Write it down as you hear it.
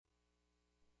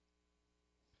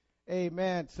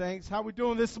Amen, saints. How we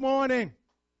doing this morning?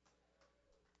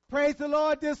 Praise the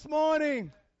Lord this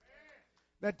morning.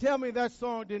 Now tell me that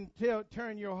song didn't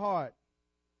turn your heart.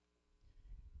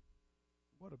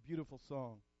 What a beautiful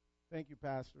song. Thank you,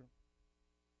 Pastor.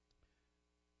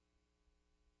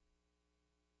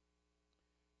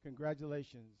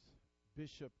 Congratulations,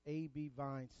 Bishop A.B.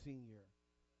 Vine Sr.,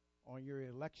 on your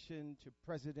election to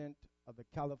President of the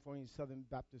California Southern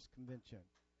Baptist Convention.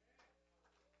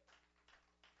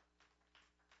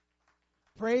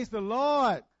 Praise the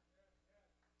Lord.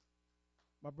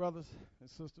 My brothers and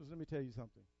sisters, let me tell you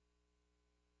something.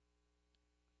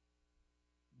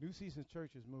 New Season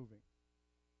Church is moving.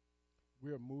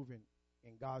 We are moving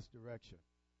in God's direction.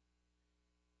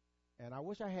 And I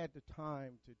wish I had the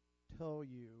time to tell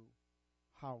you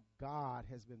how God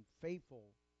has been faithful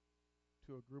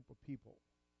to a group of people,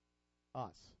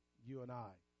 us, you and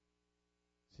I,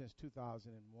 since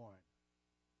 2001.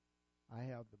 I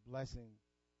have the blessing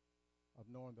of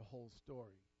knowing the whole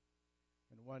story.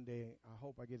 And one day, I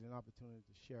hope I get an opportunity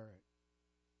to share it.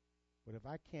 But if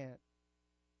I can't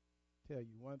tell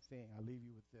you one thing, I'll leave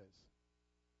you with this.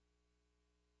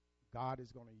 God is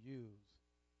going to use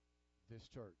this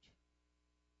church,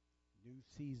 New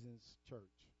Seasons Church.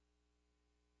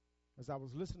 As I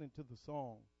was listening to the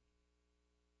song,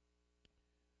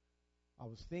 I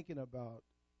was thinking about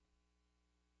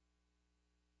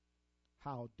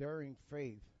how during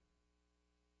faith,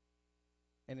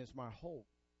 and it's my hope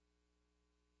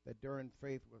that during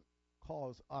faith will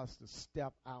cause us to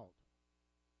step out,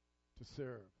 to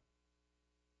serve,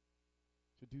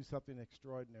 to do something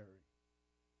extraordinary.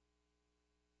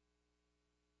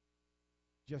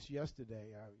 Just yesterday,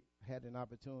 I had an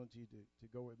opportunity to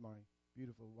go with my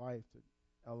beautiful wife to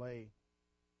L.A.,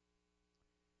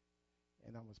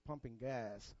 and I was pumping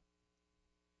gas,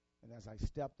 and as I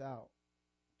stepped out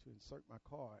to insert my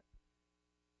card,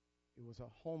 it was a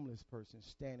homeless person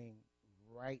standing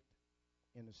right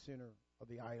in the center of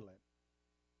the island.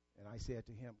 And I said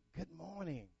to him, "Good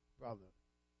morning, brother."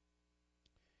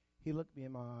 He looked me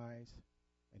in my eyes,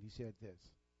 and he said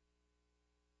this: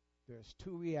 "There's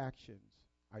two reactions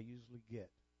I usually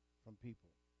get from people.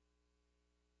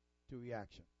 Two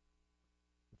reactions.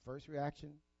 The first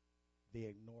reaction, they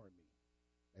ignore me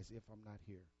as if I'm not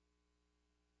here.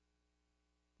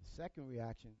 The second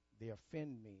reaction, they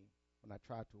offend me when I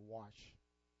try to wash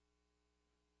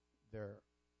their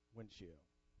windshield."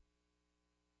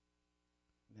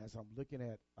 And as I'm looking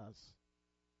at us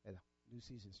at New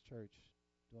Seasons Church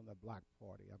doing the block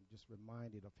party, I'm just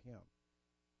reminded of him.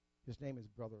 His name is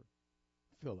Brother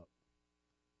Philip.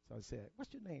 So I said,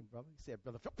 "What's your name, brother?" He said,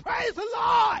 "Brother Philip." Praise the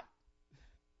Lord!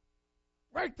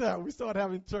 Right there, we started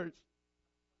having church.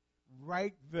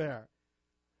 Right there.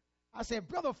 I said,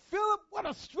 "Brother Philip, what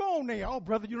a strong name." "Oh,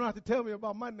 brother, you don't have to tell me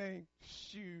about my name."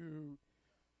 Shoot.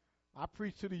 I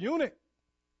preached to the unit.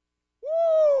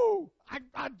 Woo!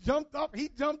 I jumped up. He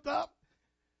jumped up.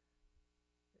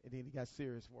 And then he got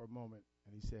serious for a moment.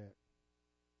 And he said,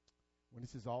 "When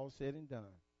this is all said and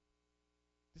done,"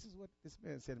 this is what this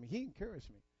man said to me. He encouraged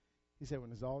me. He said,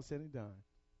 "When it's all said and done,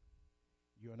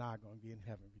 you and I are going to be in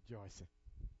heaven rejoicing."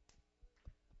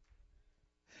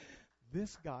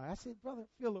 This guy, I said, "Brother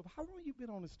Philip, how long you been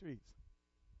on the streets?"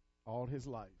 "All his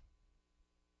life."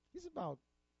 He's about,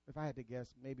 if I had to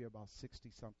guess, maybe about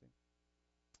 60-something.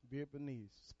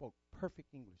 Vietnamese, spoke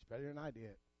perfect English, better than I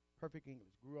did. Perfect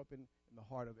English. Grew up in the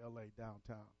heart of L.A.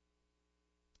 downtown.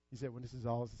 He said, "When this is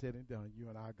all said and done, you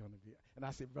and I are going to be." And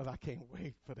I said, "Brother, I can't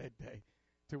wait for that day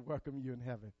to welcome you in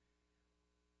heaven."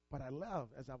 But I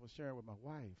love, as I was sharing with my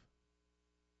wife,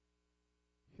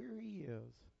 here he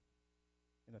is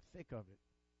in the thick of it.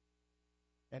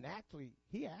 And actually,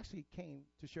 he actually came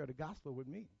to share the gospel with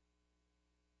me.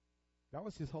 That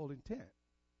was his whole intent.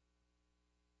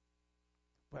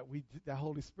 But the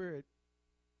Holy Spirit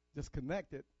just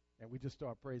connected, and we just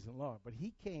started praising the Lord. But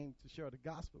he came to share the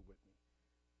gospel with me.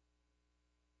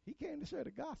 He came to share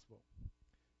the gospel.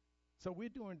 So we're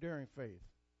doing During Faith.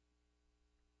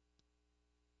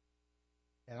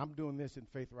 And I'm doing this in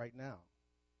faith right now.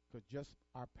 Because just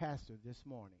our pastor this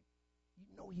morning, you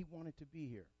know he wanted to be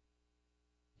here.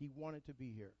 He wanted to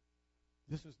be here.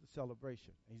 This was the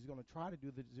celebration. And he's going to try to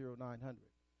do the 0900.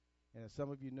 And as some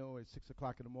of you know, at 6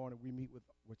 o'clock in the morning, we meet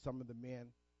with some of the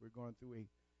men. We're going through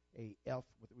a ELF,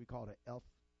 what we call an ELF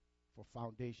for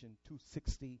Foundation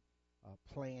 260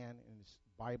 plan. And it's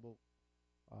Bible.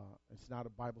 It's not a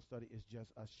Bible study. It's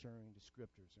just us sharing the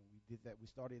scriptures. And we did that. We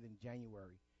started in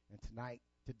January. And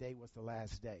today was the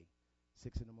last day,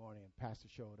 6 in the morning. And Pastor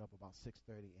showed up about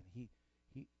 6:30. And he,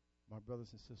 my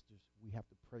brothers and sisters, we have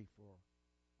to pray for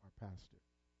our pastor.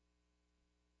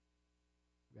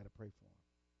 We got to pray for him.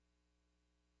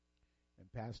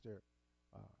 Pastor,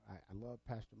 I love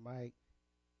Pastor Mike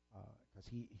because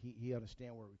he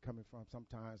understands where we're coming from.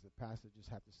 Sometimes the pastor just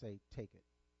have to say, take it.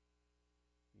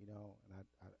 You know, and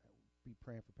I be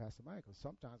praying for Pastor Mike because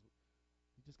sometimes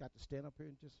you just got to stand up here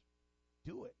and just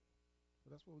do it. So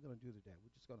that's what we're going to do today.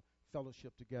 We're just going to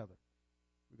fellowship together.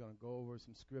 We're going to go over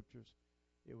some scriptures.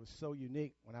 It was so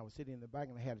unique when I was sitting in the back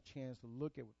and I had a chance to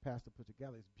look at what Pastor put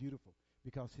together. It's beautiful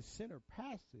because his center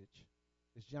passage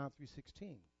is John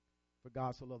 3:16. For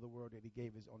God so loved the world that he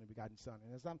gave his only begotten son.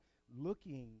 And as I'm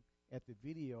looking at the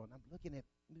video and I'm looking at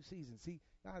New Season, see,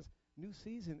 guys, New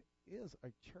Season is a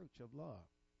church of love.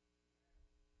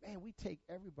 Man, we take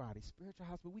everybody, spiritual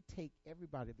hospital, we take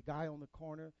everybody, the guy on the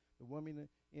corner, the woman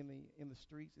in the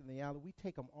streets, in the alley, we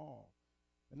take them all.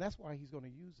 And that's why he's going to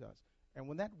use us. And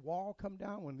when that wall come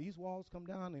down, when these walls come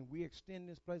down and we extend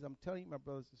this place, I'm telling you, my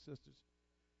brothers and sisters,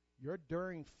 your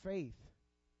enduring faith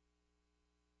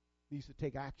needs to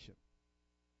take action.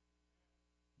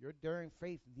 Your enduring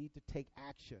faith needs to take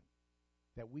action.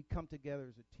 That we come together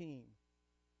as a team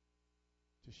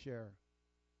to share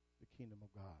the kingdom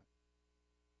of God.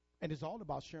 And it's all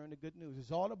about sharing the good news.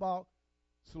 It's all about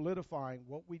solidifying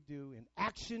what we do in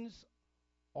actions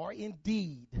or in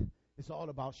deed. It's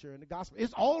all about sharing the gospel.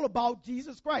 It's all about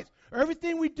Jesus Christ.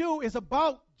 Everything we do is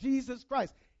about Jesus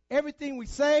Christ. Everything we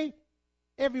say,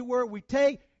 every word we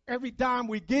take, every dime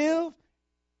we give,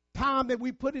 time that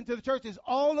we put into the church is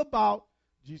all about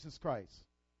Jesus Christ.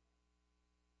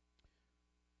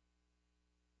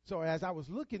 So as I was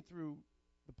looking through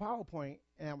the PowerPoint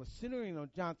and I was centering on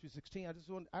John 3:16,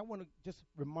 I want to just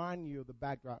remind you of the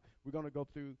backdrop. We're going to go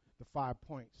through the 5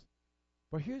 points.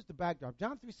 But here's the backdrop.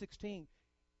 John 3:16,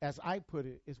 as I put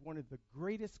it, is one of the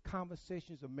greatest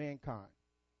conversations of mankind.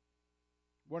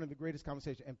 One of the greatest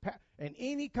conversations. And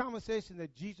any conversation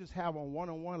that Jesus have on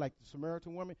one-on-one, like the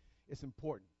Samaritan woman, is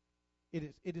important.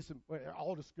 It is.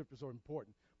 All the scriptures are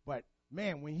important. But,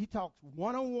 man, when he talks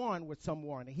one-on-one with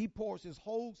someone and he pours his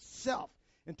whole self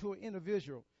into an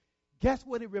individual, guess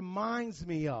what it reminds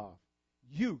me of?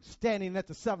 You standing at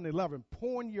the 7-Eleven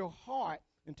pouring your heart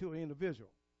into an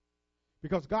individual.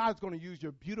 Because God's going to use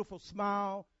your beautiful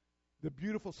smile, the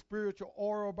beautiful spiritual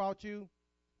aura about you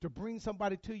to bring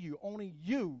somebody to you only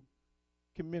you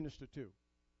can minister to.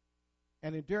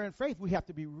 And in enduring faith, we have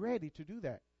to be ready to do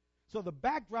that. So the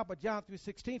backdrop of John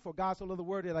 3:16, for God so loved the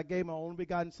world that I gave my only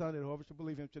begotten son, that whoever should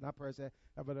believe him should not perish,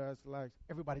 but have life.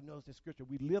 Everybody knows that scripture.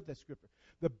 We live that scripture.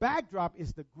 The backdrop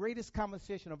is the greatest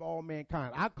conversation of all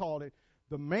mankind. I call it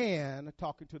the man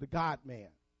talking to the God man.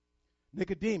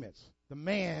 Nicodemus, the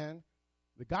man,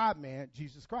 the God man,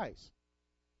 Jesus Christ.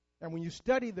 And when you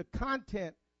study the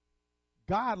content,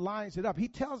 God lines it up. He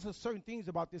tells us certain things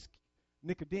about this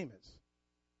Nicodemus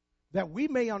that we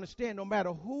may understand. No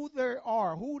matter who they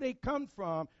are, who they come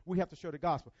from, we have to share the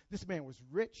gospel. This man was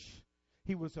rich.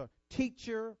 He was a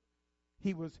teacher.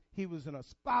 He was an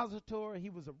expositor. He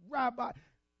was a rabbi.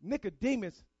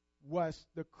 Nicodemus was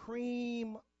the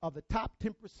cream of the top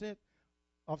 10%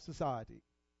 of society,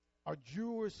 a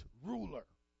Jewish ruler.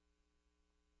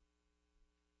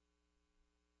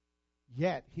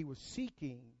 Yet he was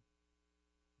seeking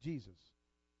Jesus.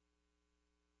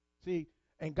 See,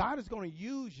 and God is going to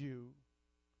use you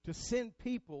to send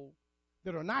people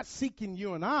that are not seeking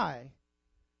you and I,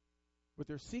 but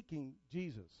they're seeking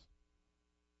Jesus.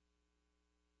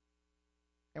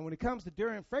 And when it comes to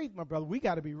enduring faith, my brother, we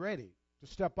got to be ready to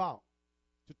step out,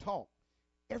 to talk.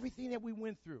 Everything that we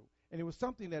went through. And it was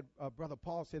something that Brother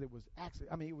Paul said. It was actually,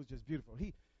 it was just beautiful.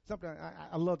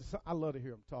 I love to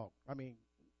hear him talk.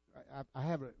 I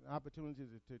have an opportunity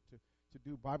to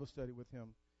do Bible study with him.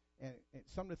 And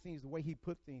some of the things, the way he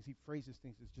put things, he phrases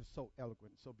things is just so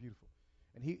eloquent, so beautiful.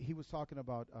 And he was talking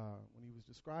about, when he was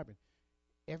describing,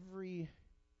 every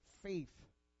faith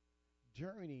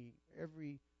journey,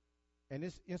 and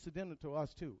it's incidental to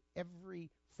us too, every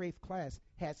faith class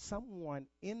had someone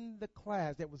in the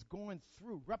class that was going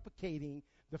through, replicating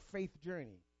the faith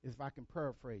journey, if I can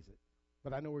paraphrase it.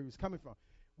 But I know where he was coming from.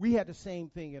 We had the same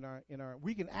thing in our,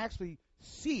 we can actually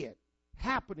see it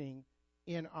happening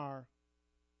in our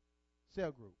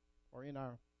cell group or in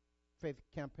our faith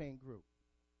campaign group.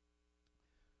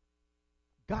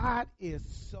 God is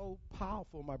so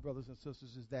powerful, my brothers and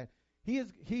sisters, is that He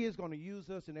is going to use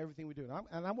us in everything we do.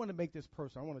 And I want to make this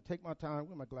personal. I want to take my time.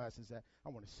 Where my glasses at? I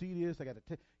want to see this. I got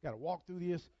to walk through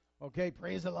this. Okay,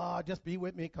 praise the Lord. Just be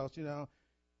with me, because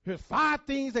here's 5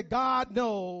 things that God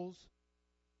knows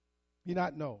you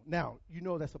not know. Now,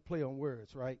 that's a play on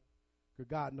words, right? Because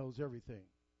God knows everything.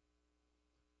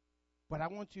 But I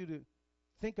want you to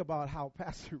think about how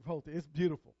Pastor wrote it. It's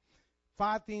beautiful.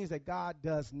 5 things that God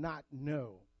does not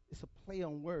know. It's a play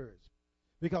on words.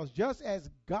 Because just as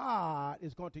God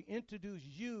is going to introduce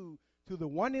you to the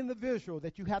one individual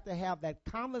that you have to have that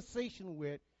conversation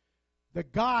with, the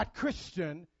God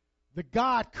Christian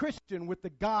with the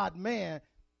God man,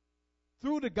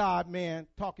 through the God man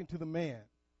talking to the man.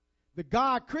 The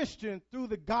God Christian through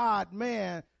the God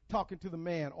man talking to the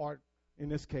man, or in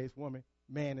this case, woman.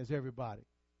 Man is everybody.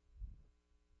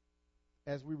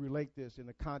 As we relate this in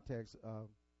the context of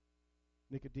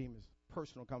Nicodemus'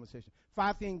 personal conversation.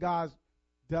 5 things God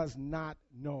does not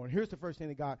know. And here's the first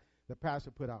thing that the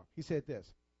pastor put out. He said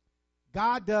this: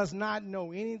 God does not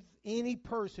know any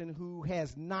person who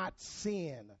has not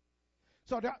sinned.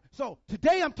 So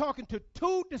today I'm talking to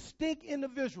two distinct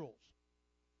individuals.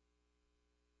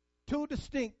 Two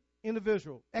distinct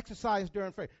individuals exercised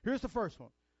during faith. Here's the first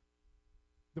one.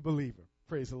 The believer.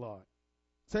 Praise the Lord.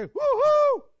 Say,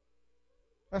 woo-hoo!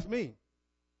 That's me.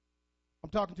 I'm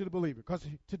talking to the believer. Because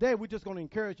today we're just going to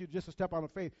encourage you just to step out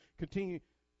of faith. Continue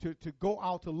to go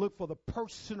out to look for the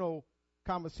personal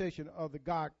conversation of the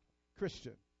God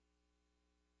Christian.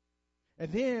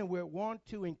 And then we want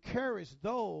to encourage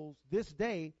those this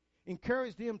day,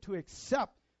 encourage them to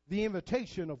accept the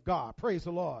invitation of God. Praise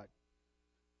the Lord.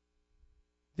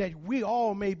 That we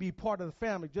all may be part of the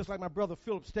family, just like my brother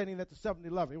Philip standing at the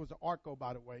 7-Eleven. It was the Arco,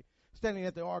 by the way. Standing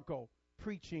at the Arco,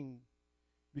 preaching,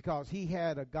 because he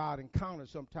had a God encounter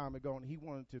some time ago, and he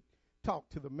wanted to talk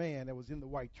to the man that was in the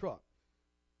white truck.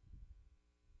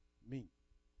 Me.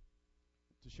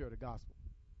 To share the gospel.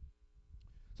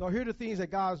 So here are the things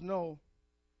that God knows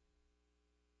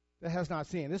that has not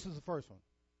seen. This is the first one.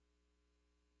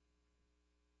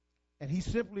 And he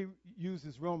simply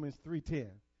uses Romans 3:10.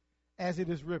 As it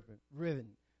is written,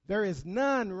 there is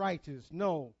none righteous,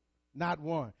 no, not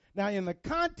one. Now, in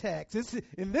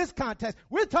this context,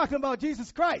 we're talking about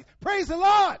Jesus Christ. Praise the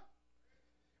Lord.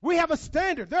 We have a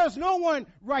standard. There is no one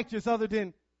righteous other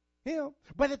than him.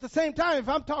 But at the same time, if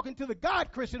I'm talking to the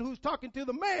God Christian who's talking to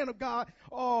the man of God,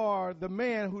 or the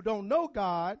man who don't know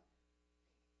God,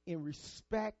 in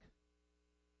respect,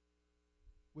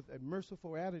 with a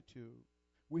merciful attitude,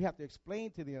 we have to explain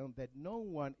to them that no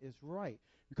one is right.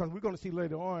 Because we're going to see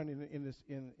later on in this,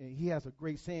 he has a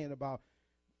great saying about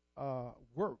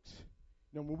works.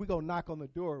 You know, when we go knock on the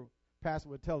door, Pastor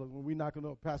would tell us, when we knock on the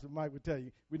door, Pastor Mike would tell you,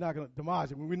 we're not going to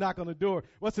demolish it. When we knock on the door,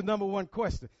 what's the number one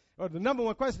question? Or the number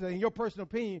one question, in your personal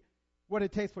opinion, what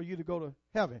it takes for you to go to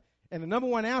heaven. And the number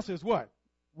one answer is what?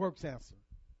 Works answer.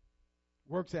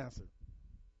 Works answer.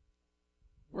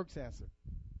 Works answer.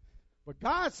 But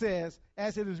God says,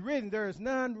 as it is written, there is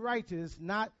none righteous,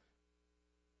 not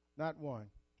one.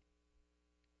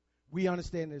 We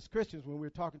understand as Christians, when we're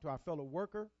talking to our fellow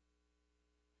worker,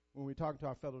 when we're talking to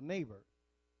our fellow neighbor,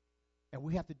 and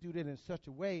we have to do that in such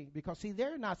a way, because, see,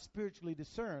 they're not spiritually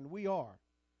discerned. We are.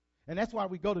 And that's why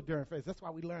we go to during faith. That's why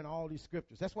we learn all these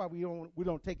scriptures. That's why we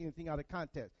don't take anything out of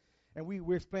context. And we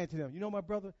explain to them, you know, my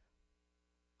brother,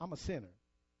 I'm a sinner.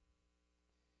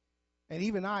 And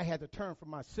even I had to turn from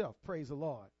myself, praise the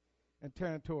Lord, and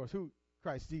turn towards who?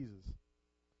 Christ Jesus.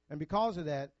 And because of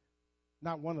that,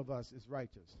 not one of us is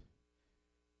righteous.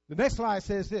 The next slide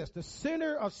says this: the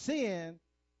center of sin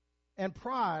and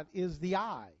pride is the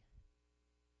eye.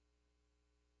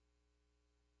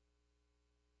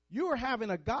 You are having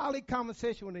a godly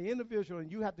conversation with an individual,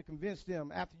 and you have to convince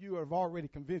them, after you have already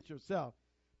convinced yourself,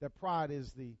 that pride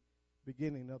is the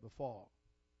beginning of the fall.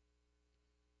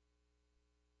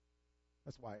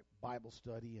 That's why Bible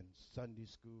study and Sunday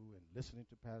school and listening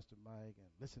to Pastor Mike and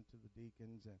listening to the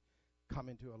deacons and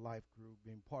coming to a life group,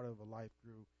 being part of a life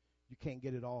group, you can't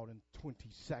get it all in 20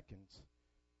 seconds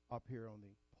up here on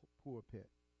the pulpit.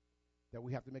 That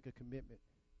we have to make a commitment,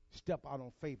 step out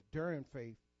on faith, during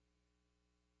faith,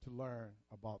 to learn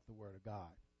about the Word of God.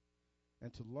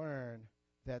 And to learn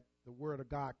that the Word of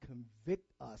God convict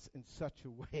us in such a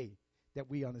way that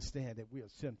we understand that we are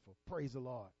sinful. Praise the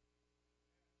Lord.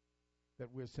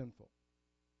 That we're sinful.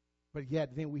 But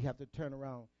yet then we have to turn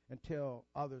around and tell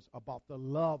others about the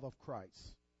love of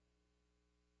Christ.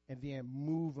 And then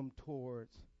move them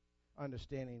towards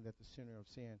understanding that the center of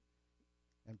sin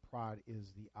and pride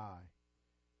is the eye.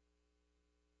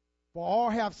 For all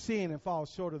have sinned and fall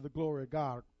short of the glory of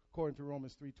God, according to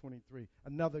Romans 3:23.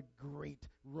 Another great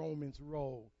Romans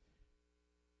roll.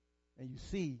 And you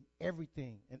see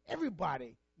everything and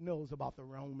everybody knows about the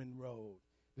Roman road.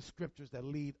 The scriptures that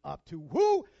lead up to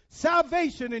who?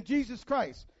 Salvation in Jesus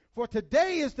Christ. For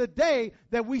today is the day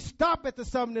that we stop at the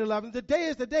 7-Eleven. Today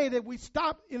is the day that we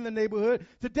stop in the neighborhood.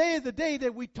 Today is the day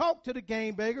that we talk to the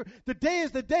game beggar. Today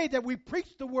is the day that we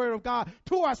preach the word of God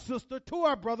to our sister, to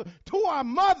our brother, to our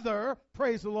mother,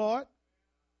 praise the Lord,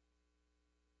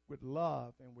 with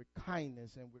love and with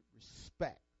kindness and with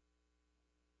respect.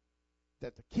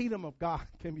 that the kingdom of God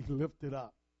can be lifted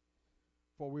up.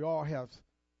 For we all have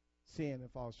sinned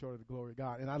and fall short of the glory of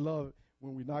God. And I love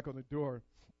when we knock on the door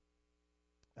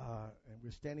and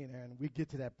we're standing there and we get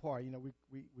to that part. You know,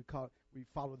 we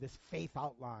follow this faith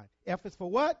outline. F is for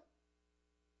what?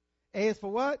 A is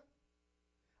for what?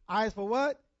 I is for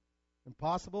what?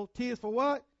 Impossible. T is for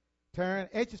what? Turn.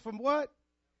 H is from what?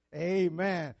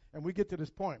 Amen. And we get to this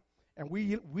point. And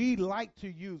we like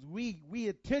to use, we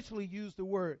intentionally use the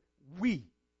word we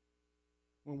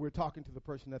when we're talking to the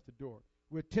person at the door.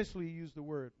 We intentionally use the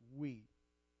word we.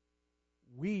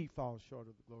 We fall short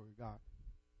of the glory of God.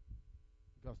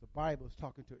 Because the Bible is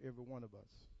talking to every one of us.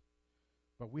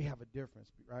 But we have a difference,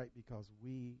 right? Because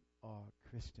we are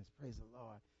Christians. Praise the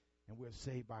Lord. And we're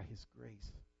saved by his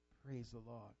grace. Praise the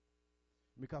Lord.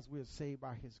 Because we're saved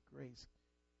by his grace,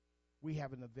 we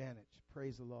have an advantage.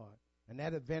 Praise the Lord. And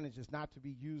that advantage is not to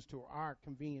be used to our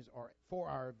convenience or for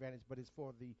our advantage, but it's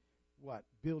for the what?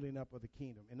 Building up of the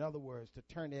kingdom. In other words, to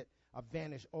turn that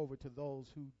advantage over to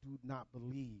those who do not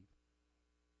believe.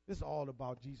 This is all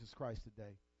about Jesus Christ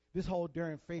today. This whole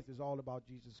Daring Faith is all about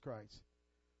Jesus Christ.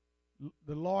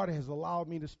 The Lord has allowed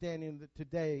me to stand in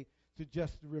today to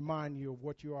just remind you of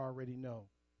what you already know,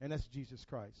 and that's Jesus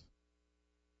Christ.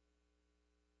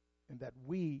 And that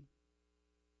we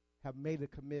have made a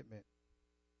commitment.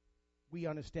 We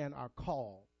understand our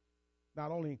call,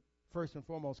 not only first and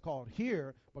foremost called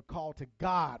here, but called to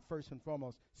God first and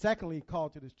foremost. Secondly,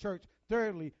 called to this church.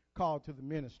 Thirdly, called to the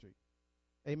ministry.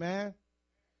 Amen?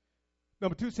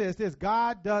 Number 2 says this: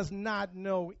 God does not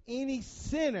know any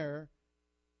sinner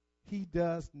he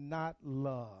does not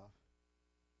love.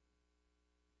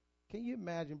 Can you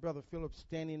imagine Brother Philip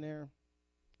standing there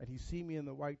and he see me in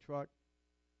the white truck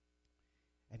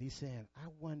and he's saying, I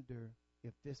wonder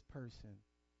if this person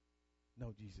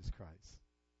know Jesus Christ.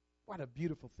 What a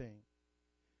beautiful thing.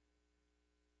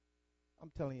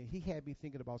 I'm telling you, he had me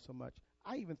thinking about so much.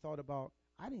 I even thought about,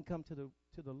 I didn't come to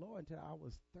the Lord until I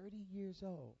was 30 years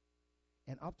old.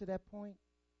 And up to that point,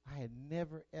 I had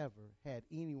never, ever had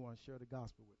anyone share the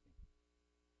gospel with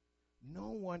me. No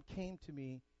one came to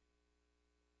me,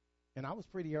 and I was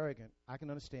pretty arrogant. I can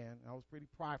understand. I was pretty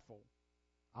prideful.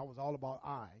 I was all about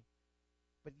I.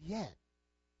 But yet,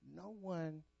 no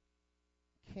one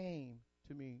came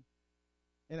to me.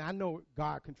 And I know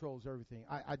God controls everything.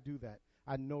 I do that.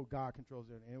 I know God controls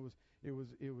everything. And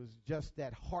it was just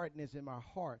that hardness in my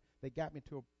heart that got me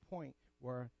to a point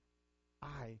where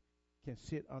I can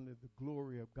sit under the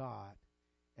glory of God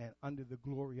and under the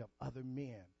glory of other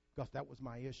men, because that was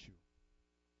my issue,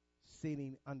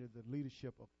 sitting under the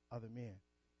leadership of other men.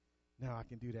 Now I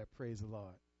can do that. Praise the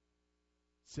Lord.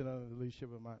 Sit under the leadership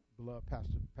of my beloved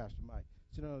Pastor Mike.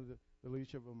 Sit under the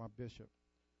leadership of my bishop,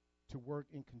 to work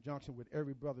in conjunction with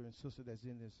every brother and sister that's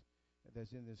in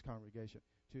this congregation,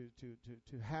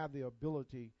 to have the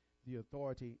ability, the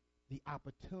authority, the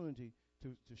opportunity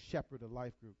to shepherd a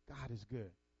life group. God is good.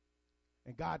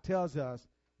 And God tells us,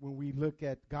 when we look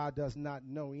at God does not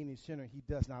know any sinner he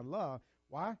does not love.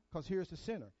 Why? Because here's the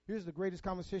sinner. Here's the greatest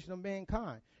conversation of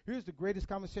mankind. Here's the greatest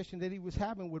conversation that he was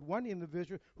having with one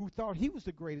individual who thought he was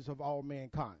the greatest of all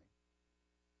mankind.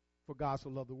 For God so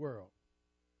loved the world.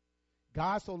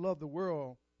 God so loved the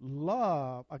world.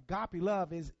 Love, agape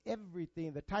love, is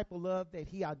everything. The type of love that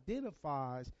he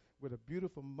identifies with a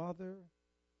beautiful mother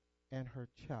and her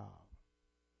child.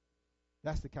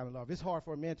 That's the kind of love. It's hard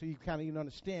for a man to kind of even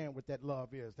understand what that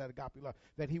love is, that agape love,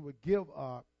 that he would give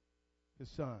up his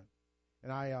son.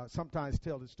 And I sometimes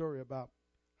tell the story about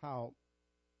how,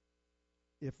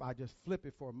 if I just flip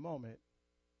it for a moment,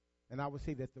 and I would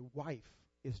say that the wife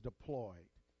is deployed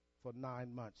for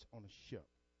 9 months on a ship.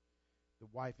 The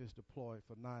wife is deployed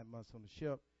for 9 months on the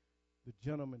ship. The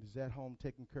gentleman is at home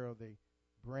taking care of a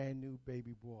brand new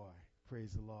baby boy.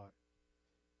 Praise the Lord.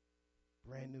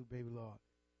 Brand new baby Lord.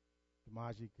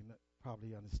 Damaji can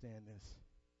probably understand this.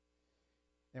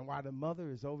 And while the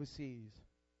mother is overseas,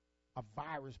 a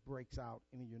virus breaks out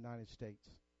in the United States.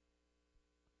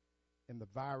 And the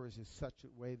virus is such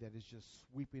a way that it's just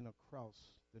sweeping across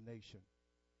the nation.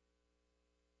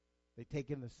 They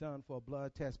take in the son for a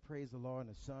blood test. Praise the Lord.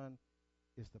 And the son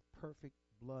is the perfect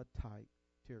blood type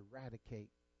to eradicate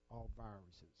all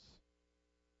viruses.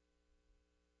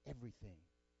 Everything.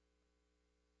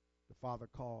 The father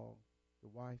called the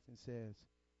wife and says,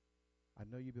 I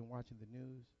know you've been watching the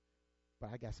news, but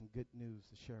I got some good news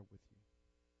to share with you.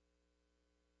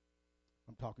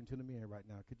 I'm talking to the men right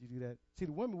now. Could you do that? See,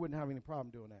 the women wouldn't have any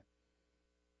problem doing that.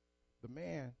 The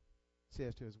man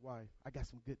says to his wife, I got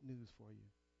some good news for you.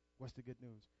 What's the good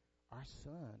news? Our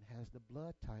son has the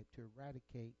blood type to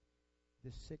eradicate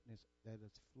this sickness that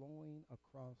is flowing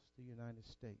across the United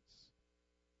States.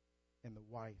 And the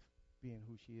wife, being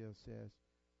who she is, says,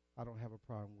 I don't have a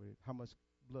problem with it. How much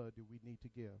blood do we need to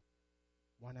give?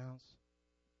 1 ounce?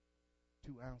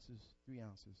 2 ounces? 3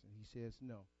 ounces? And he says,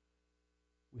 no.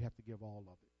 We have to give all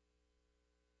of it.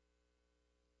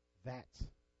 That's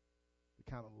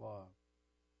the kind of love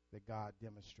that God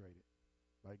demonstrated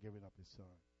by giving up his son.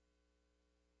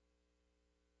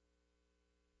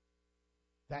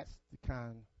 That's the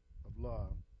kind of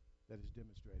love that is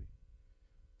demonstrated.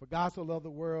 For God so loved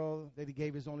the world that he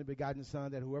gave his only begotten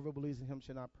Son, that whoever believes in him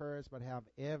shall not perish but have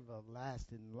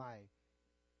everlasting life.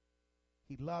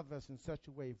 He loved us in such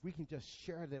a way. If we can just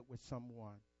share that with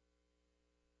someone.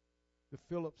 The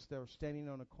Phillips that are standing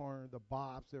on the corner, the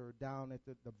Bobs that are down at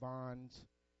the Bonds,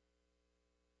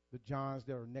 the Johns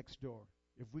that are next door.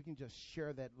 If we can just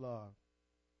share that love,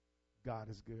 God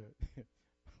is good.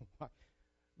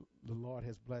 The Lord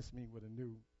has blessed me with a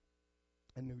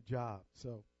new job.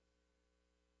 So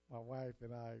my wife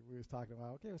and I, we was talking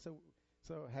about, okay,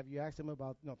 so have you asked him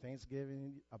about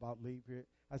Thanksgiving, about leave period?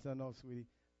 I said, no, sweetie,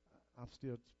 I'm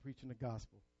still preaching the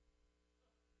gospel.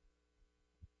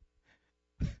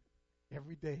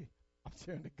 Every day I'm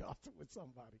sharing the gospel with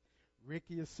somebody.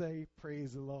 Ricky is saved,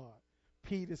 praise the Lord.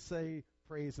 Pete is saved,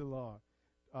 praise the Lord.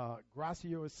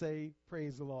 Gracio is saved,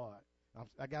 praise the Lord.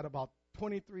 I got about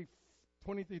 36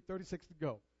 to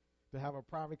go to have a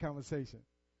private conversation.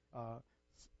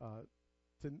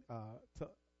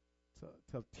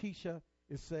 Tisha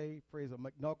is saved, praise the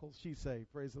Lord. McNuckles, she's saved,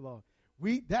 praise the Lord.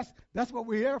 That's what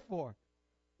we're here for.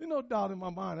 There's no doubt in my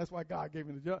mind. That's why God gave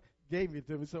me it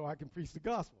to me so I can preach the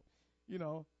gospel.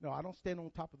 No, I don't stand on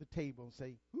top of the table and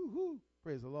say, hoo,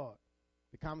 praise the Lord.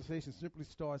 The conversation simply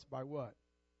starts by what?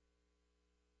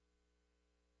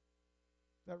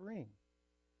 That ring.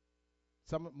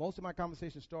 Most of my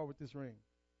conversations start with this ring.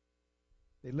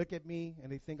 They look at me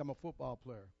and they think I'm a football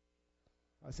player.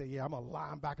 I say, yeah, I'm a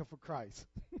linebacker for Christ.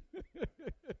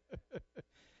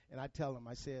 And I tell them,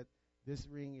 I said, this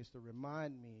ring is to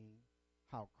remind me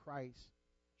how Christ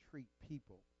treats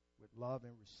people with love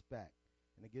and respect.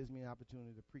 And it gives me an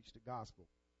opportunity to preach the gospel,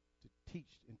 to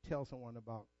teach and tell someone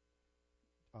about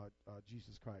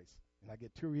Jesus Christ. And I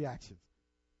get 2 reactions.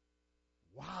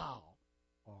 Wow.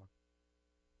 Or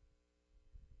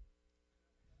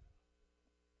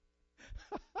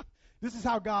this is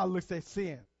how God looks at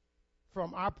sin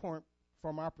from our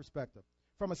perspective.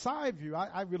 From a side view,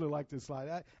 I really like this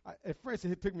slide. At first,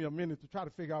 it took me a minute to try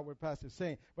to figure out what Pastor is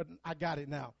saying, but I got it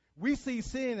now. We see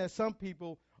sin as some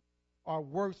people are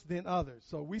worse than others.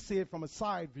 So we see it from a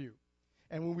side view.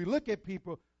 And when we look at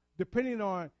people, depending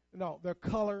on their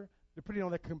color, depending on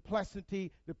their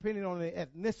complexity, depending on their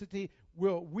ethnicity,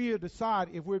 we'll decide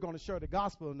if we're going to share the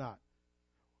gospel or not.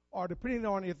 Or depending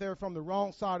on if they're from the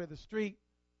wrong side of the street,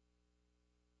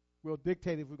 we'll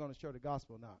dictate if we're going to share the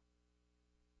gospel or not.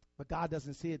 But God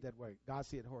doesn't see it that way. God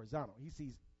sees it horizontal. He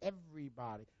sees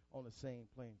everybody on the same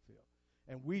playing field.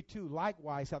 And we too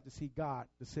likewise have to see God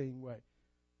the same way.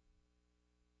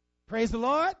 Praise the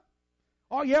Lord.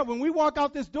 Oh, yeah, when we walk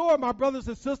out this door, my brothers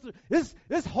and sisters,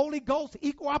 it's Holy Ghost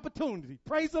equal opportunity.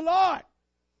 Praise the Lord.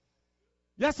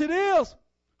 Yes, it is.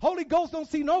 Holy Ghost don't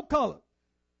see no color.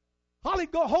 Holy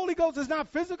Ghost is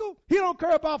not physical. He don't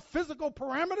care about physical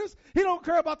parameters. He don't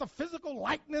care about the physical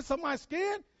likeness of my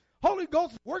skin. Holy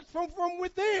Ghost works from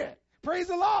within. Praise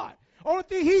the Lord. Only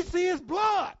thing he sees is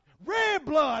blood. Red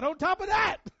blood on top of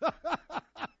that.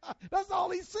 That's all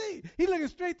he sees. He's looking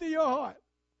straight through your heart.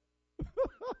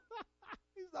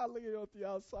 He's not looking on the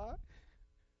outside.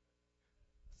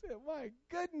 I said, my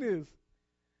goodness.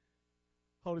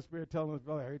 Holy Spirit telling us,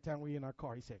 brother, every time we in our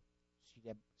car, he said,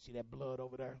 see that blood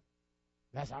over there?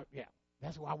 That's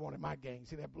what I want in my gang.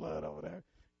 See that blood over there?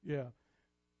 Yeah.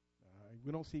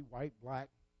 We don't see white, black.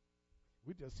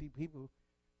 We just see people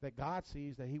that God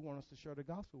sees that he wants us to share the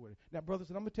gospel with. Now, brothers,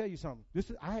 and I'm going to tell you something.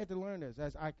 I had to learn this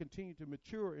as I continue to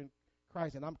mature in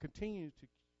Christ, and I'm continuing to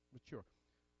mature.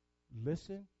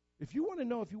 Listen. If you want to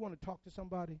know if you want to talk to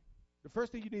somebody, the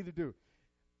first thing you need to do,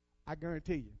 I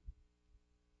guarantee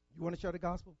you want to share the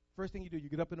gospel? First thing you do, you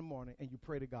get up in the morning and you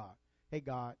pray to God. Hey,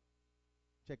 God,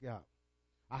 check it out.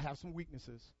 I have some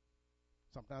weaknesses.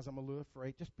 Sometimes I'm a little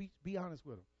afraid. Just be honest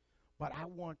with them. But I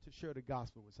want to share the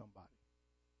gospel with somebody.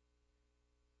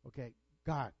 Okay,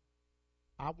 God,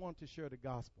 I want to share the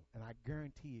gospel, and I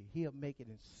guarantee you, he'll make it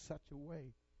in such a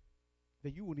way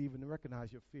that you wouldn't even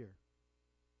recognize your fear.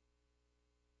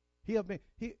 You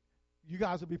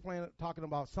guys will be talking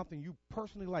about something you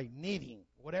personally like, knitting,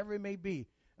 whatever it may be.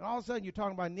 And all of a sudden, you're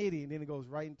talking about knitting, and then it goes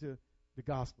right into the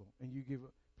gospel, and you give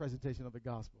a presentation of the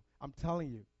gospel. I'm telling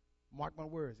you, mark my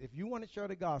words, if you want to share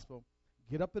the gospel,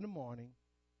 get up in the morning,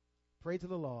 pray to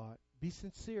the Lord, be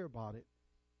sincere about it,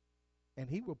 and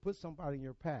he will put somebody in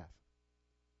your path.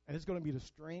 And it's going to be the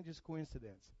strangest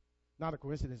coincidence. Not a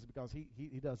coincidence because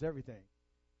he does everything.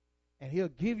 And he'll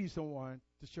give you someone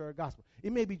to share the gospel.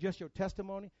 It may be just your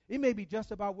testimony. It may be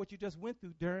just about what you just went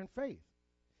through during faith.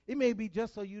 It may be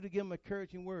just so you to give them an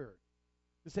encouraging word.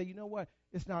 To say, you know what,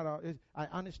 I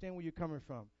understand where you're coming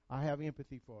from. I have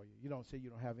empathy for you. You don't say you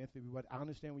don't have empathy, but I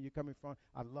understand where you're coming from.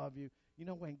 I love you. You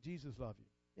know when Jesus loves you.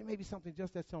 It may be something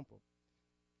just that simple.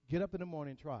 Get up in the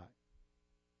morning and try.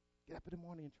 Get up in the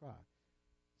morning and try.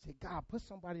 Say, God, put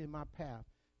somebody in my path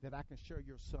that I can share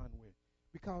your son with.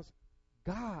 Because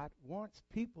God wants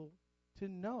people to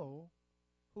know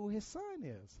who his son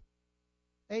is.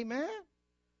 Amen?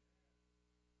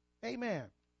 Amen.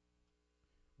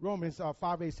 Romans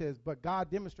 5:8 says, but God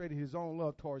demonstrated his own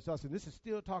love towards us. And this is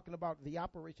still talking about the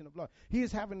operation of love. He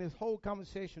is having this whole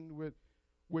conversation with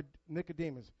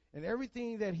Nicodemus. And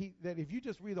everything that if you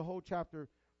just read the whole chapter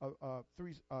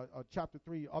 3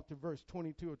 up to verse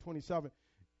 22 or 27,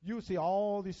 you will see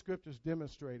all these scriptures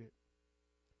demonstrated.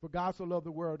 For God so loved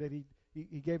the world that he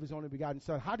gave his only begotten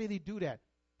son. How did he do that?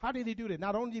 How did he do that?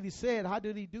 Not only did he say it, how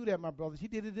did he do that, my brothers? He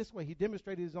did it this way. He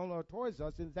demonstrated his own love towards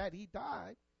us in that he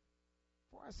died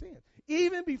for our sins.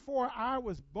 Even before I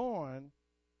was born,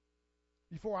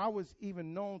 before I was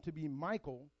even known to be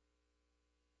Michael,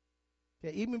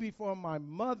 okay, even before my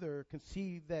mother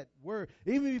conceived that word,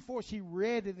 even before she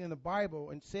read it in the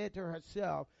Bible and said to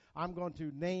herself, I'm going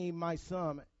to name my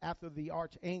son after the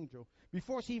archangel,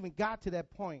 before she even got to that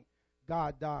point,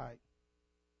 God died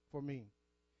for me.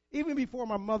 Even before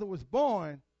my mother was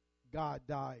born, God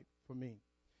died for me.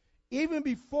 Even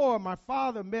before my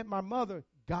father met my mother,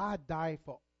 God died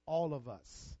for all of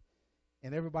us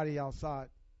and everybody outside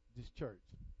this church.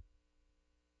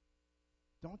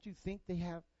 Don't you think they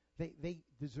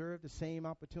deserve the same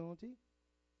opportunity?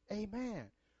 Amen.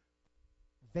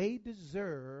 They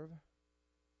deserve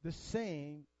the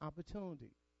same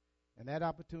opportunity. And that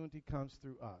opportunity comes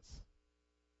through us.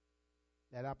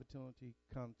 That opportunity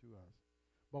comes through us.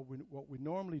 But what we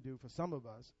normally do for some of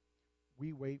us,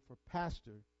 we wait for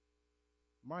Pastor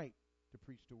Mike to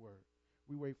preach the word.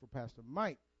 We wait for Pastor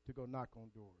Mike to go knock on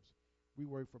doors. We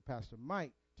wait for Pastor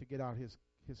Mike to get out his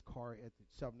car at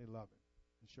the 7-Eleven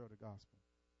and share the gospel.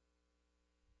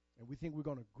 And we think we're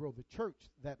going to grow the church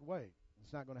that way.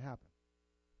 It's not going to happen.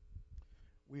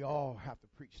 We all have to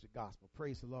preach the gospel.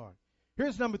 Praise the Lord.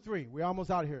 Here's number 3. We're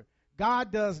almost out of here.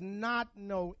 God does not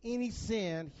know any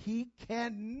sin he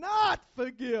cannot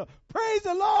forgive. Praise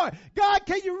the Lord. God,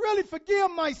 can you really forgive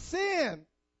my sin?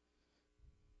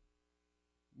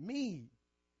 Me,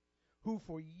 who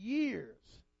for years,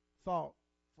 my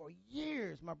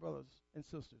brothers and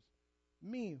sisters,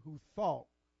 me who thought,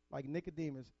 like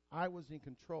Nicodemus, I was in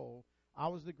control. I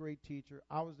was the great teacher.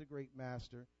 I was the great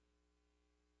master.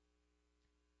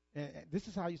 And this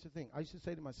is how I used to think. I used to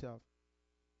say to myself,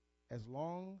 as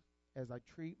long as I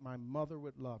treat my mother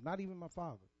with love, not even my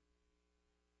father.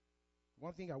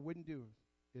 One thing I wouldn't do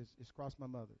is cross my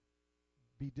mother,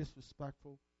 be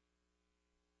disrespectful,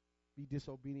 be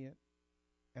disobedient.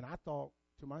 And I thought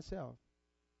to myself,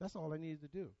 that's all I needed to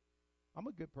do. I'm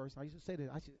a good person. I used to say that.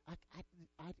 I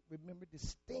remember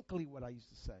distinctly what I used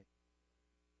to say.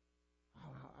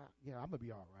 Yeah, I'm going to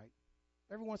be all right.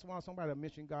 Every once in a while somebody will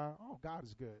mention God. Oh, God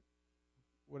is good.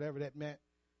 Whatever that meant.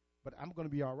 But I'm going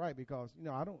to be all right because,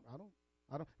 I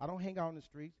don't hang out in the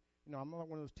streets. I'm not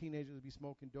one of those teenagers that be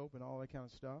smoking dope and all that kind of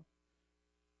stuff.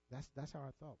 That's how I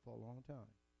thought for a long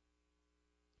time.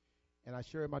 And I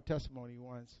shared my testimony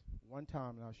one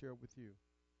time, and I'll share it with you.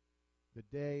 The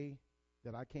day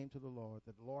that I came to the Lord,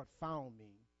 that the Lord found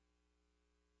me,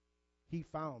 he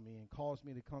found me and caused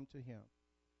me to come to him.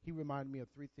 He reminded me of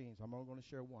 3 things. I'm only going to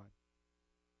share one.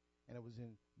 And it was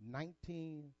in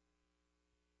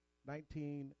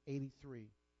 1983.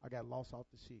 I got lost off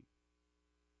the sea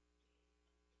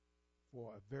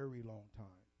for a very long time.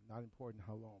 Not important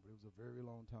how long, but it was a very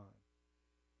long time.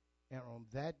 And on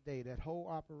that day, that whole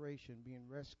operation being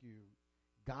rescued,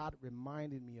 God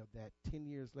reminded me of that 10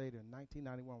 years later in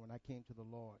 1991 when I came to the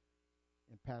Lord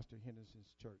in Pastor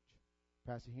Henderson's church.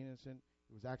 Pastor Henderson,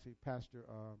 it was actually Pastor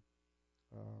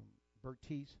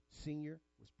Bertice Sr.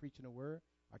 was preaching a word.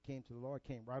 I came to the Lord,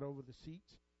 came right over the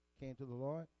seats, came to the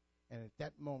Lord. And at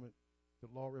that moment, the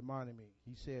Lord reminded me.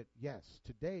 He said, yes,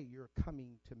 today you're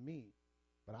coming to me,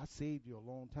 but I saved you a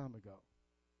long time ago.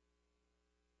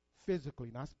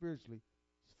 Physically, not spiritually,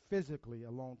 physically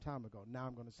a long time ago. Now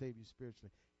I'm going to save you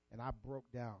spiritually. And I broke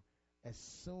down. As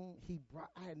soon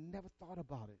I had never thought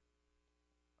about it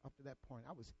up to that point.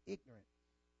 I was ignorant.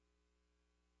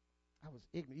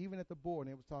 Even at the board,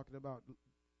 and they was talking about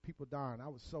people dying. I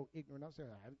was so ignorant. I said,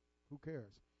 who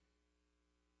cares?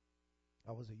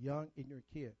 I was a young, ignorant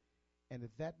kid. And at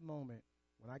that moment,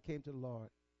 when I came to the Lord,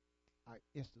 I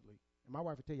instantly, and my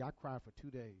wife would tell you, I cried for 2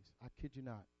 days. I kid you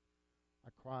not. I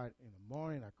cried in the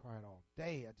morning. I cried all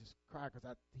day. I just cried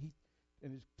because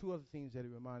and there's two other things that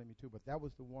he reminded me too, but that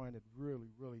was the one that really,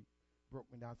 really broke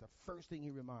me down. It's the first thing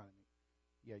he reminded me.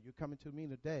 Yeah, you're coming to me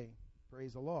today.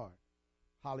 Praise the Lord.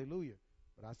 Hallelujah.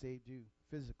 But I saved you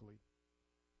physically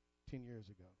 10 years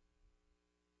ago.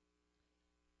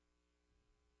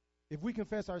 If we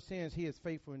confess our sins, he is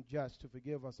faithful and just to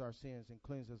forgive us our sins and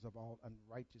cleanse us of all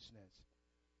unrighteousness.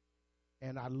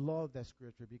 And I love that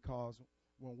scripture because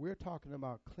when we're talking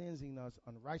about cleansing us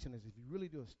unrighteousness, if you really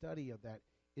do a study of that,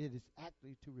 it is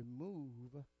actually to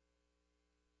remove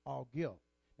all guilt.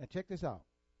 Now check this out.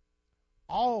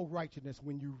 All righteousness,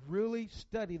 when you really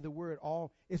study the word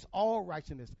all, it's all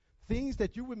righteousness. Things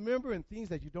that you remember and things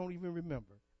that you don't even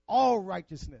remember. All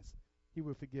righteousness, he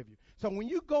will forgive you. So when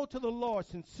you go to the Lord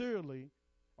sincerely,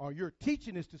 or you're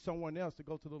teaching this to someone else to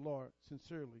go to the Lord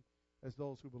sincerely, as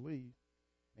those who believe,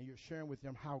 and you're sharing with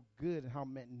them how good and how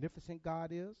magnificent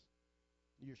God is,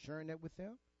 you're sharing that with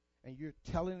them, and you're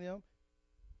telling them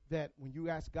that when you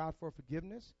ask God for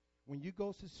forgiveness, when you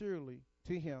go sincerely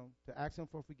to him to ask him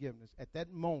for forgiveness, at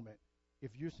that moment,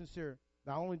 if you're sincere,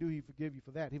 not only do he forgive you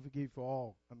for that, he forgive you for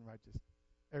all unrighteous,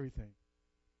 everything.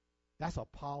 That's a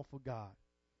powerful God.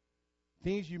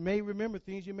 Things you may remember,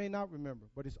 things you may not remember,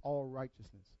 but it's all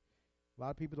righteousness. A lot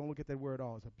of people don't look at that word at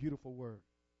all. It's a beautiful word.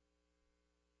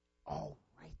 All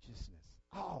righteousness.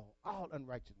 All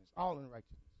unrighteousness. All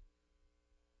unrighteousness.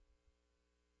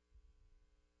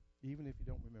 Even if you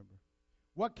don't remember.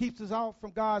 What keeps us out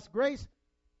from God's grace?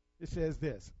 It says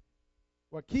this.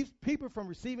 What keeps people from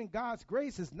receiving God's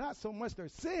grace is not so much their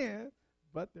sin,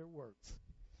 but their works.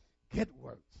 Good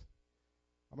works.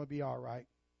 I'm going to be all right.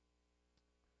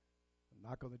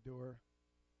 Knock on the door.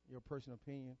 Your personal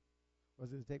opinion.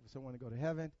 What does it take for someone to go to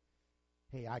heaven?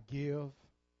 Hey, I give.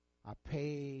 I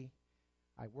pay.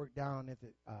 I work down at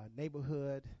the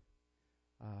neighborhood.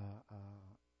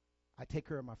 I take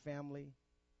care of my family.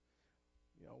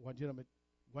 You know,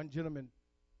 one gentleman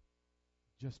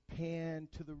just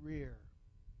panned to the rear.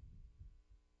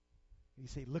 He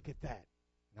said, "Look at that."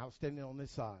 And I was standing on this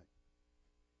side.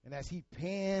 And as he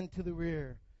panned to the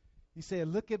rear, he said,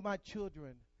 "Look at my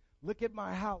children. Look at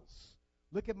my house.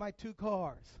 Look at my 2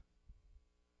 cars.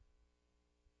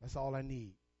 That's all I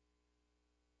need."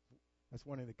 That's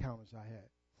one of the encounters I had.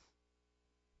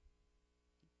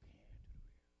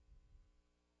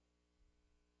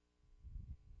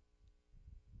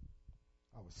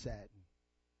 I was saddened.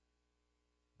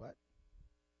 But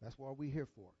that's what we're here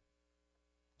for.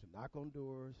 To knock on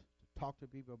doors, to talk to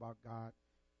people about God,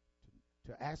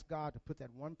 to ask God to put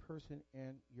that one person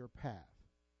in your path.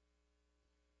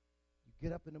 You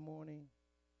get up in the morning,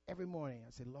 every morning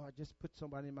I say, "Lord, just put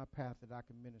somebody in my path that I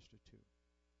can minister to."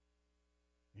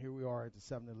 And here we are at the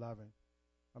 7-Eleven.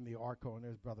 I'm the ARCO, and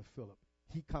there's Brother Philip.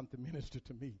 He come to minister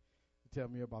to me, to tell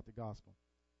me about the gospel.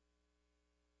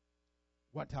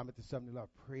 One time at the 7-Eleven,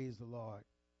 praise the Lord,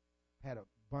 had a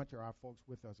bunch of our folks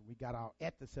with us, and we got out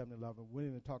at the 7-Eleven, went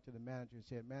in and talked to the manager and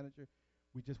said, "Manager,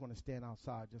 we just want to stand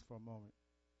outside just for a moment."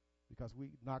 Because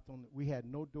we had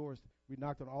no doors. We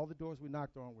knocked on all the doors we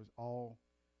knocked on was all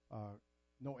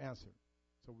no answer.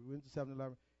 So we went to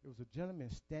 7-Eleven. It was a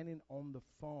gentleman standing on the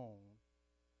phone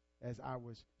as I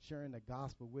was sharing the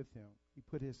gospel with him. He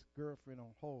put his girlfriend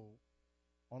on hold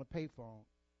on a payphone,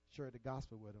 shared the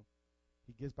gospel with him.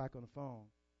 He gets back on the phone,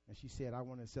 and she said, "I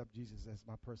want to accept Jesus as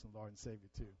my personal Lord and Savior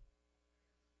too."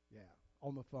 Yeah,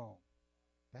 on the phone.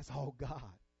 That's all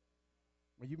God.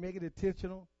 When you make it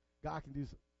intentional, God can do.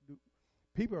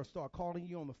 People will start calling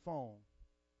you on the phone.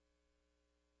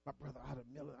 My brother out of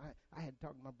Miller, I hadn't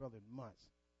talked to my brother in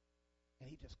months, and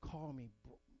he just called me,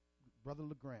 Brother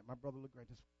LeGrant. My brother LeGrant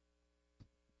just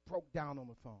broke down on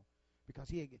the phone because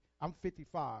I'm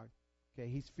 55. Okay,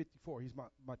 he's 54. He's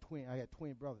my twin. I had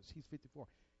twin brothers. He's 54.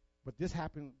 But this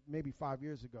happened maybe 5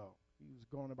 years ago. He was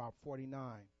going about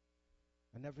 49.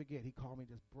 I never forget, he called me,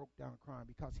 just broke down crying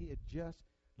because he had just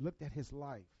looked at his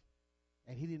life,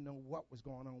 and he didn't know what was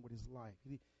going on with his life.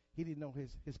 He didn't know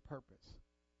his purpose.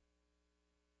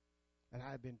 And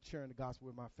I had been sharing the gospel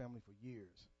with my family for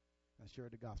years. I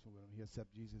shared the gospel with him. He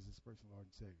accepted Jesus as his personal Lord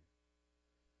and Savior.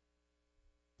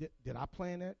 Did I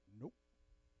plan that? Nope.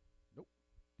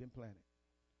 Didn't plan it.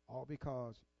 All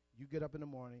because you get up in the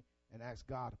morning and ask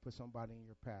God to put somebody in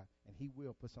your path, and he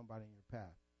will put somebody in your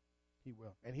path. He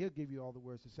will. And he'll give you all the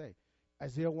words to say.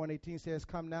 Isaiah 1:18 says,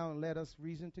 "Come now and let us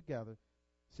reason together,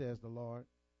 says the Lord.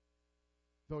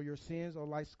 Though your sins are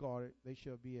like scarlet, they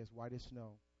shall be as white as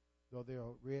snow. Though they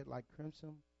are red like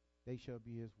crimson, they shall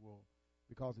be as wool.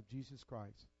 because of Jesus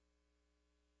Christ,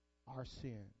 our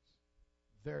sins,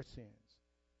 their sins,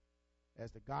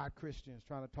 as the God Christians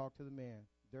trying to talk to the man,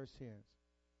 their sins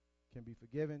can be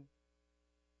forgiven,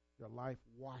 their life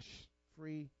washed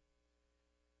free,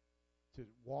 to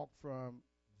walk from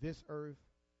this earth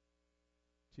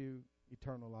to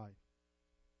eternal life.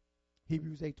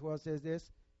 Hebrews 8:12 says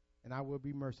this, and I will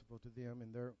be merciful to them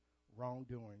in their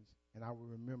wrongdoings, and I will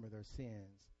remember their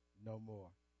sins no more.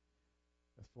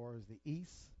 As far as the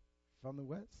east from the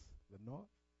west, the north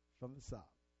from the south,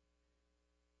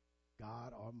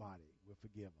 God Almighty will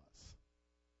forgive us.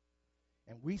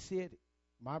 And we see it,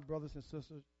 my brothers and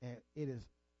sisters, and it is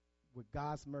with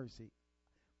God's mercy.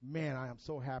 Man, I am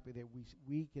so happy that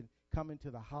we can come into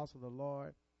the house of the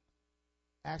Lord,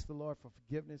 ask the Lord for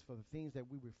forgiveness for the things that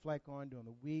we reflect on during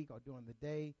the week or during the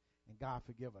day, and God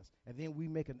forgive us. And then we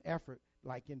make an effort,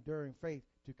 like enduring faith,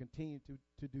 to continue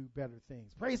to do better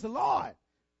things. Praise the Lord!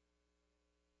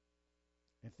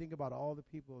 And think about all the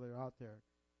people that are out there.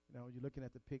 You know, you're looking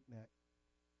at the picnic,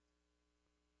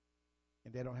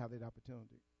 and they don't have that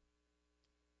opportunity.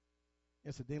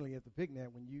 Incidentally, at the picnic,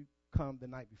 when you come the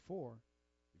night before,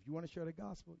 if you want to share the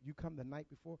gospel, you come the night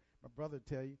before. My brother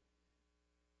will tell you,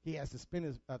 he has the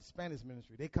Spanish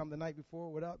ministry. They come the night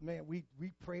before with us. Man, we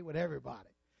pray with everybody,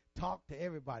 talk to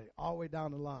everybody all the way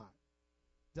down the line,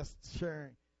 just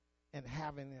sharing and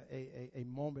having a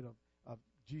moment of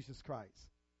Jesus Christ,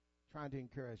 trying to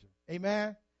encourage them.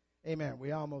 Amen? Amen.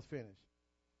 We almost finished.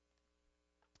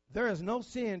 There is no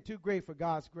sin too great for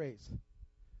God's grace.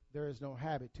 There is no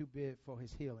habit too big for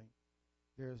his healing.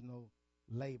 There is no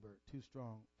labor too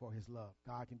strong for his love.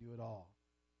 God can do it all.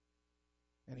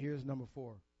 And here's number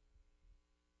 4.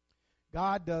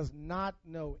 God does not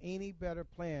know any better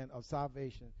plan of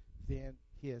salvation than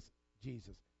his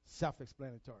Jesus.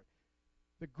 Self-explanatory.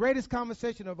 The greatest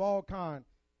conversation of all kind.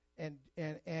 And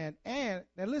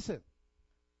now listen,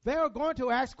 they are going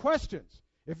to ask questions.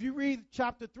 If you read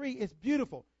chapter 3, it's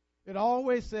beautiful. It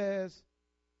always says,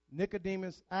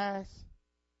 Nicodemus asked,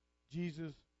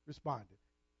 Jesus responded.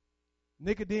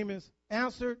 Nicodemus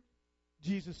answered,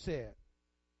 Jesus said.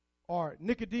 Or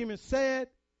Nicodemus said,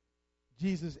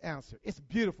 Jesus answered. It's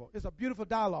beautiful. It's a beautiful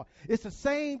dialogue. It's the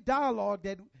same dialogue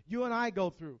that you and I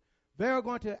go through. They're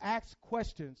going to ask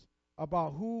questions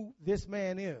about who this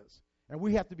man is, and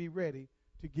we have to be ready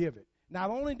to give it. Not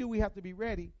only do we have to be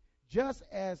ready, just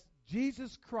as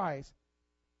Jesus Christ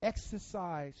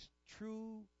exercised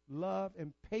true love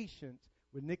and patience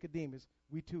with Nicodemus,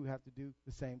 we too have to do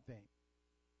the same thing.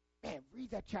 Man, read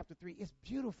that chapter 3. It's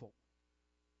beautiful.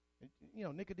 You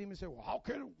know, Nicodemus said, well, how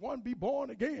can one be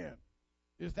born again?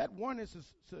 Is that one is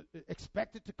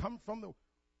expected to come from the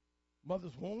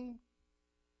mother's womb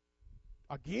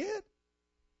again?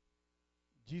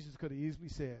 Jesus could have easily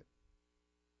said,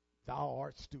 thou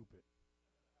art stupid.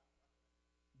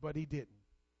 But he didn't.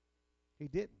 He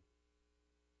didn't.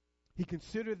 He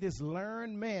considered this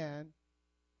learned man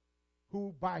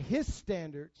who, by his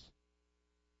standards,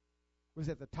 was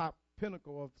at the top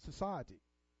pinnacle of society.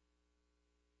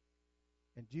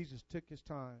 And Jesus took his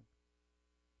time,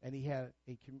 and he had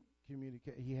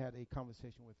a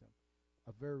conversation with him,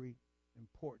 a very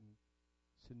important,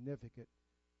 significant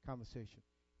conversation,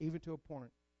 even to a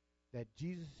point that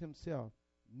Jesus himself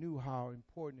knew how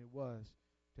important it was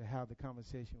to have the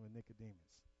conversation with Nicodemus.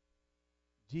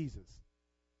 Jesus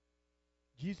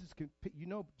can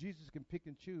pick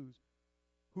and choose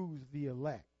who's the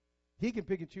elect. He can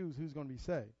pick and choose who's going to be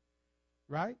saved,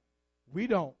 right? We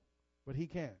don't, but he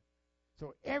can.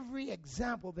 So every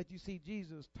example that you see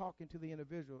Jesus talking to the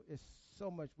individual is so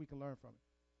much we can learn from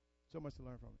it. So much to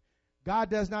learn from it.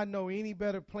 God does not know any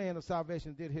better plan of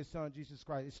salvation than his son, Jesus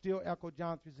Christ. It still echoes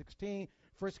John 3:16.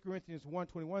 1 Corinthians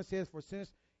 1:21 says, for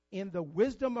since in the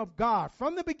wisdom of God,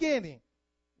 from the beginning,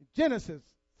 Genesis,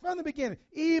 from the beginning,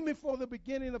 even before the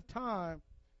beginning of time,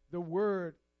 the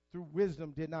Word through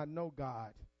wisdom did not know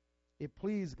God. It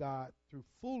pleased God through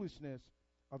foolishness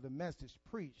of the message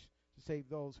preached to save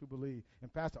those who believe.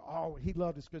 And Pastor, he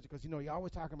loved the scripture because, he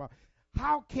always talking about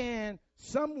how can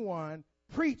someone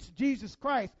preach Jesus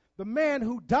Christ, the man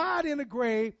who died in a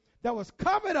grave that was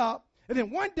covered up, and then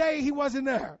one day he wasn't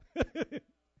there.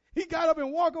 He got up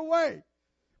and walked away.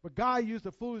 But God used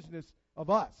the foolishness of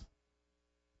us.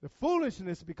 The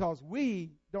foolishness because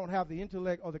we don't have the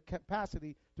intellect or the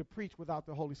capacity to preach without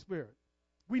the Holy Spirit.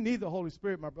 We need the Holy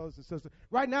Spirit, my brothers and sisters.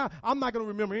 Right now, I'm not going to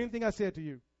remember anything I said to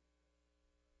you.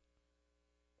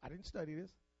 I didn't study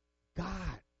this.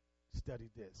 God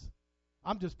studied this.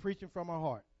 I'm just preaching from my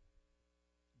heart.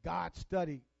 God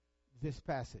studied this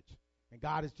passage. And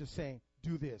God is just saying,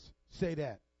 do this, say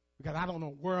that. Because I don't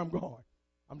know where I'm going.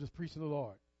 I'm just preaching the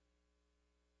Lord.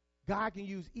 God can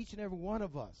use each and every one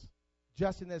of us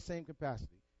just in that same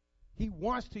capacity. He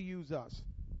wants to use us.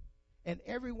 And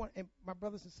everyone, and my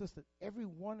brothers and sisters, every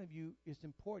one of you is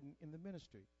important in the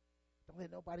ministry. Don't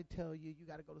let nobody tell you, you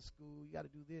got to go to school, you got to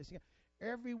do this.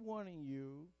 Every one of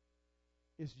you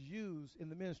is used in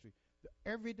the ministry.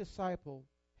 Every disciple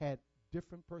had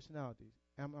different personalities.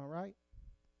 Am I right?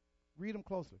 Read them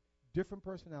closely. Different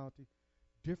personality,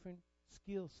 different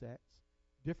skill sets,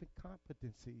 different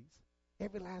competencies.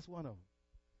 Every last one of them.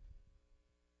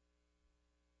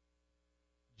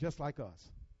 Just like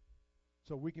us.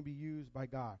 So we can be used by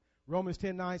God. Romans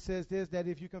 10:9 says this, that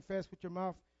if you confess with your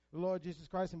mouth the Lord Jesus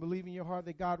Christ and believe in your heart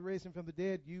that God raised him from the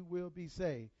dead, you will be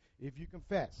saved. If you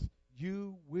confess,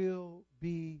 you will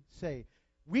be saved.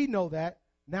 We know that.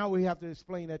 Now we have to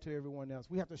explain that to everyone else.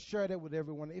 We have to share that with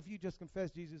everyone. If you just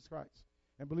confess Jesus Christ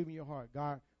and believe in your heart,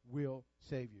 God will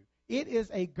save you. It is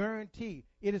a guarantee.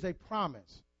 It is a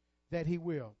promise that he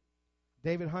will.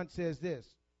 David Hunt says this,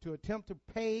 to attempt to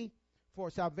pay for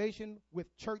salvation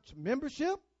with church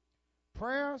membership,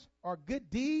 prayers, or good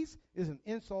deeds is an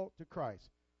insult to Christ,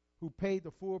 who paid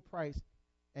the full price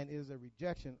and is a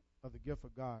rejection of the gift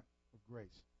of God of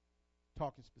grace.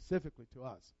 Talking specifically to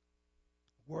us.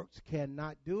 Works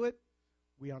cannot do it.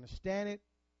 We understand it.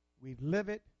 We live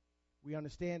it. We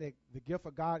understand that the gift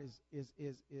of God is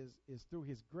through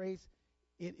his grace.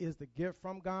 It is the gift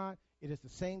from God. It is the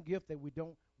same gift that we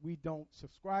don't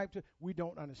subscribe to. We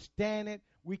don't understand it.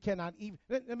 We cannot even.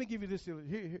 Let me give you this.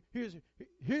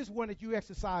 Here's one that you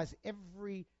exercise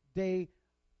every day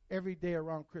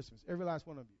around Christmas. Every last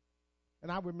one of you.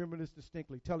 And I remember this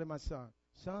distinctly, telling my son,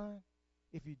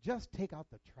 if you just take out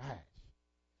the trash.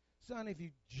 Son, if you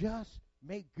just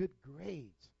make good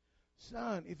grades.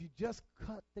 Son, if you just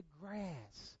cut the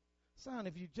grass. Son,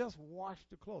 if you just wash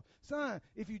the clothes. Son,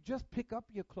 if you just pick up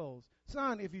your clothes.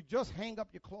 Son, if you just hang up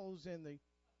your clothes in the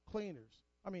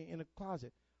in the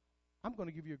closet. I'm going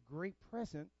to give you a great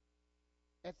present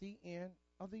at the end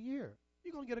of the year.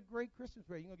 You're going to get a great Christmas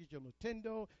present. You're going to get your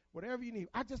Nintendo, whatever you need.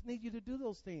 I just need you to do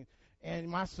those things. And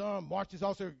my son marches out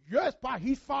and says, yes, Pa,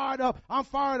 he's fired up. I'm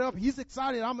fired up. He's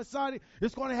excited. I'm excited.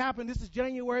 It's going to happen. This is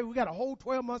January. We got a whole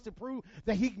 12 months to prove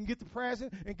that he can get the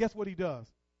present. And guess what he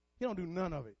does? He don't do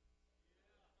none of it.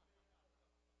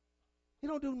 He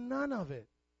don't do none of it.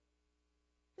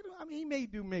 He may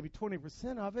do maybe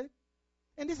 20% of it.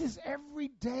 And this is every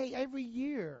day, every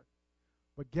year.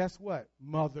 But guess what?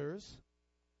 Mothers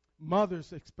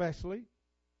especially,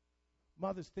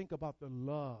 mothers think about the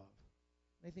love.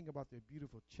 They think about their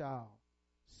beautiful child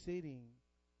sitting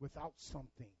without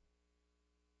something.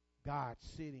 God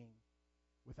sitting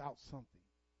without something,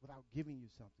 without giving you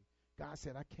something. God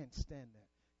said, I can't stand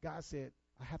that. God said,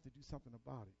 I have to do something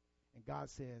about it. And God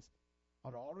says,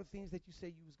 out of all the things that you say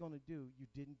you was going to do, you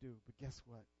didn't do. But guess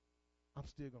what? I'm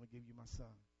still going to give you my son.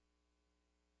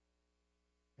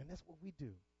 And that's what we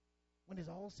do. When it's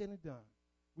all said and done,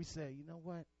 we say, you know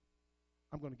what?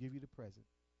 I'm going to give you the present.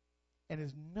 And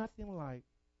there's nothing like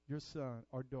your son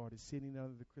or daughter sitting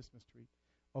under the Christmas tree,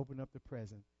 open up the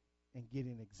present, and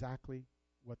getting exactly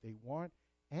what they want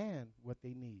and what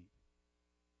they need.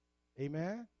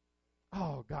 Amen?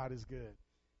 Oh, God is good.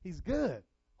 He's good.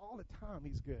 All the time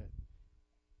he's good.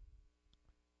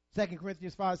 2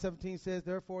 Corinthians 5:17 says,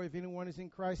 therefore, if anyone is in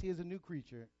Christ, he is a new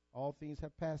creature. All things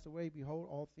have passed away. Behold,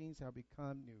 all things have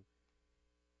become new.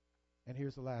 And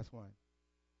here's the last one.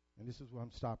 And this is where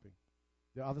I'm stopping.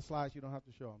 The other slides you don't have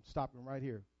to show. I'm stopping right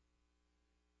here.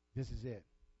 This is it.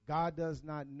 God does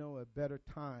not know a better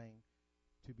time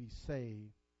to be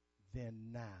saved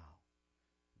than now.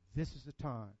 This is the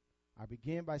time. I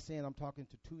began by saying I'm talking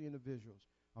to two individuals.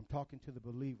 I'm talking to the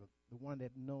believer, the one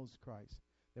that knows Christ,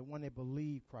 the one that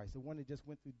believed Christ, the one that just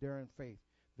went through daring faith,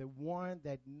 the one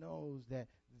that knows that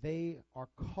they are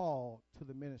called to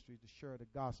the ministry to share the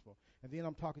gospel. And then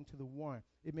I'm talking to the one.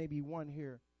 It may be one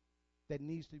here that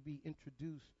needs to be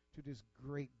introduced to this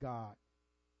great God,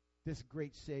 this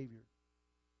great Savior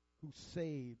who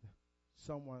saved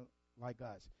someone like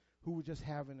us, who was just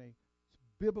having a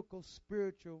biblical,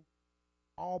 spiritual,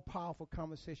 all-powerful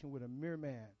conversation with a mere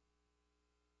man,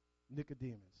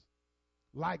 Nicodemus.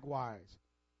 Likewise,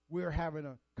 we're having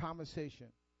a conversation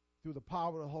through the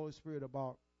power of the Holy Spirit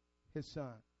about his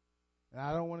son. And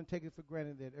I don't want to take it for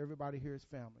granted that everybody here is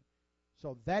family.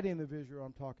 So that individual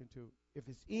I'm talking to, if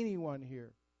it's anyone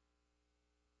here,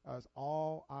 as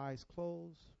all eyes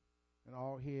closed and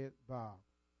all head bowed,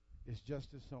 it's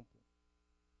just as simple.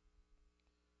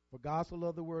 For God so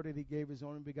loved the world that he gave his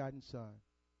only begotten son.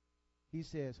 He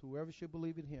says, whoever should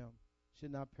believe in him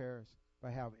should not perish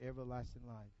but have everlasting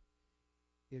life.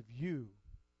 If you,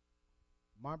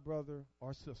 my brother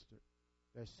or sister,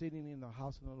 that's sitting in the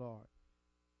house of the Lord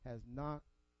has not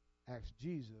asked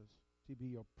Jesus to be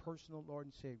your personal Lord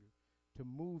and Savior, to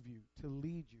move you, to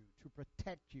lead you, to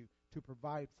protect you, to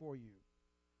provide for you,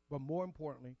 but more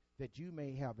importantly, that you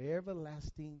may have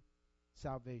everlasting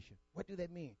salvation. What do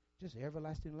that mean? Just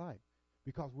everlasting life.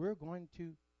 Because we're going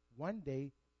to one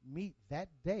day meet that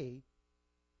day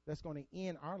that's going to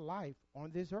end our life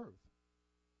on this earth.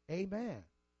 Amen.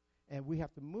 And we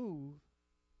have to move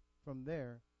from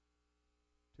there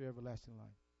to everlasting life.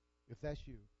 If that's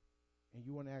you, and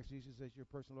you want to ask Jesus as your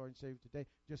personal Lord and Savior today,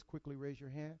 just quickly raise your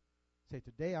hand. Say,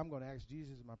 today I'm going to ask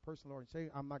Jesus as my personal Lord and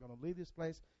Savior. I'm not going to leave this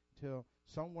place until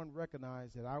someone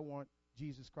recognizes that I want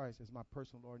Jesus Christ as my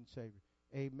personal Lord and Savior.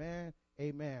 Amen.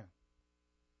 Amen.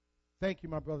 Thank you,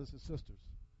 my brothers and sisters,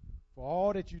 for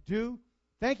all that you do.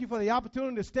 Thank you for the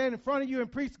opportunity to stand in front of you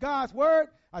and preach God's word.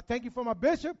 I thank you for my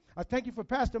bishop. I thank you for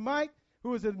Pastor Mike,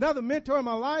 who is another mentor in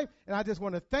my life. And I just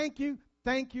want to thank you,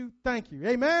 thank you, thank you.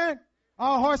 Amen.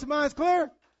 All hearts and minds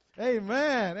clear?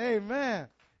 Amen. Amen.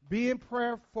 Be in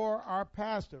prayer for our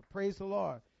pastor. Praise the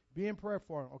Lord. Be in prayer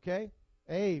for him, okay?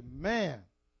 Amen.